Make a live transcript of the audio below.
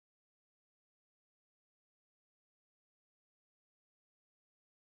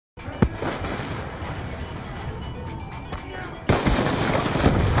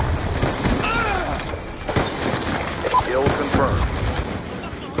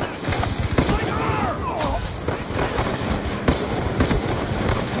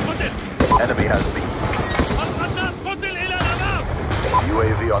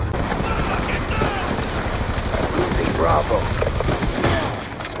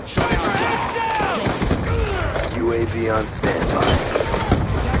UAV on standby.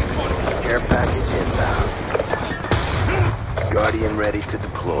 Care package inbound. Guardian ready to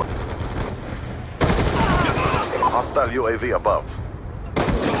deploy. Hostile UAV above.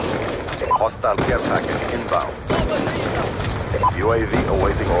 Hostile care package inbound. UAV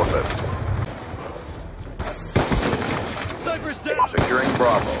awaiting orders. Securing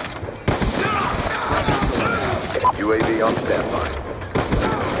Bravo. UAV on standby.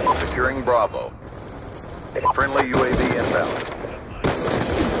 Securing Bravo. Friendly UAV inbound.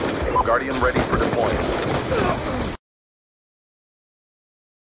 Guardian ready for deployment.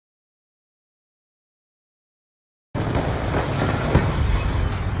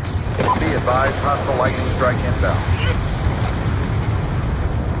 Be advised, hostile lightning strike inbound.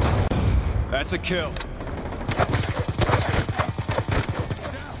 That's a kill.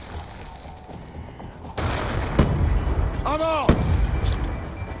 I'm out!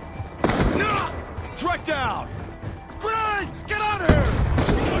 Threat down! Grenade! Get out of here!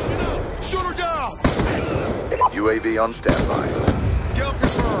 Shoot her down! UAV on standby. Kill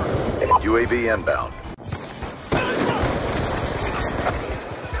confirmed. UAV inbound.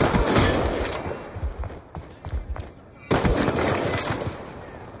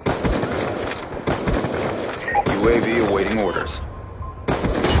 UAV awaiting orders.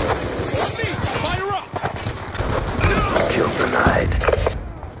 Fire up! Kill denied.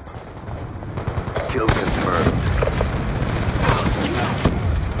 Kill confirmed.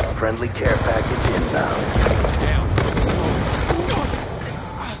 Friendly care package inbound.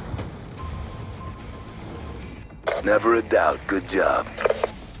 Never a doubt. Good job.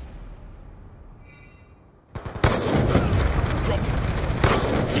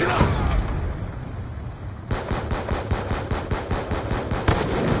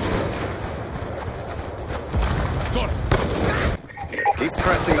 Keep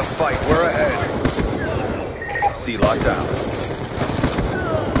pressing the fight. We're ahead. C lockdown.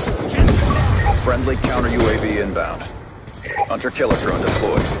 Friendly counter UAV inbound. Hunter killer drone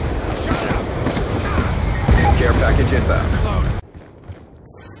deployed. Care package inbound.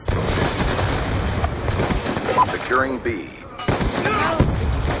 Securing B.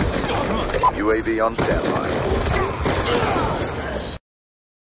 UAV on standby.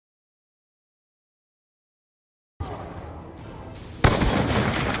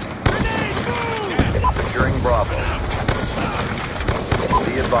 Securing Bravo.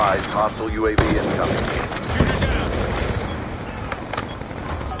 Be advised, hostile UAV incoming.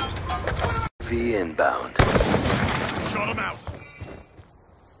 UAV inbound. Shut him out!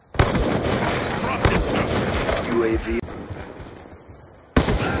 UAV.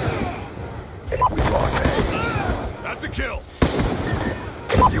 We lost A. That's a kill!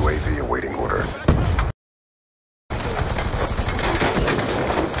 UAV awaiting orders.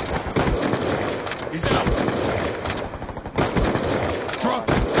 He's out! Drop!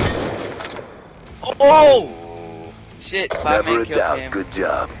 Oh! Shit, Never a killed doubt. him. Good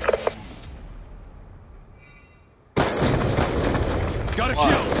job. Got a 1,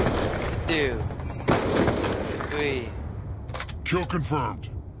 kill! 2, 3. Kill confirmed.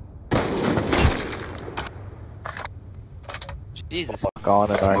 Jesus. On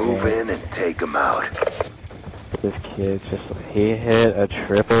in our Move game. in and take them out. This kid just, he hit a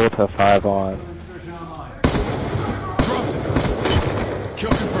triple to 5 on. Dropped it. Kill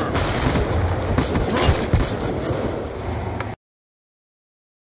confirmed.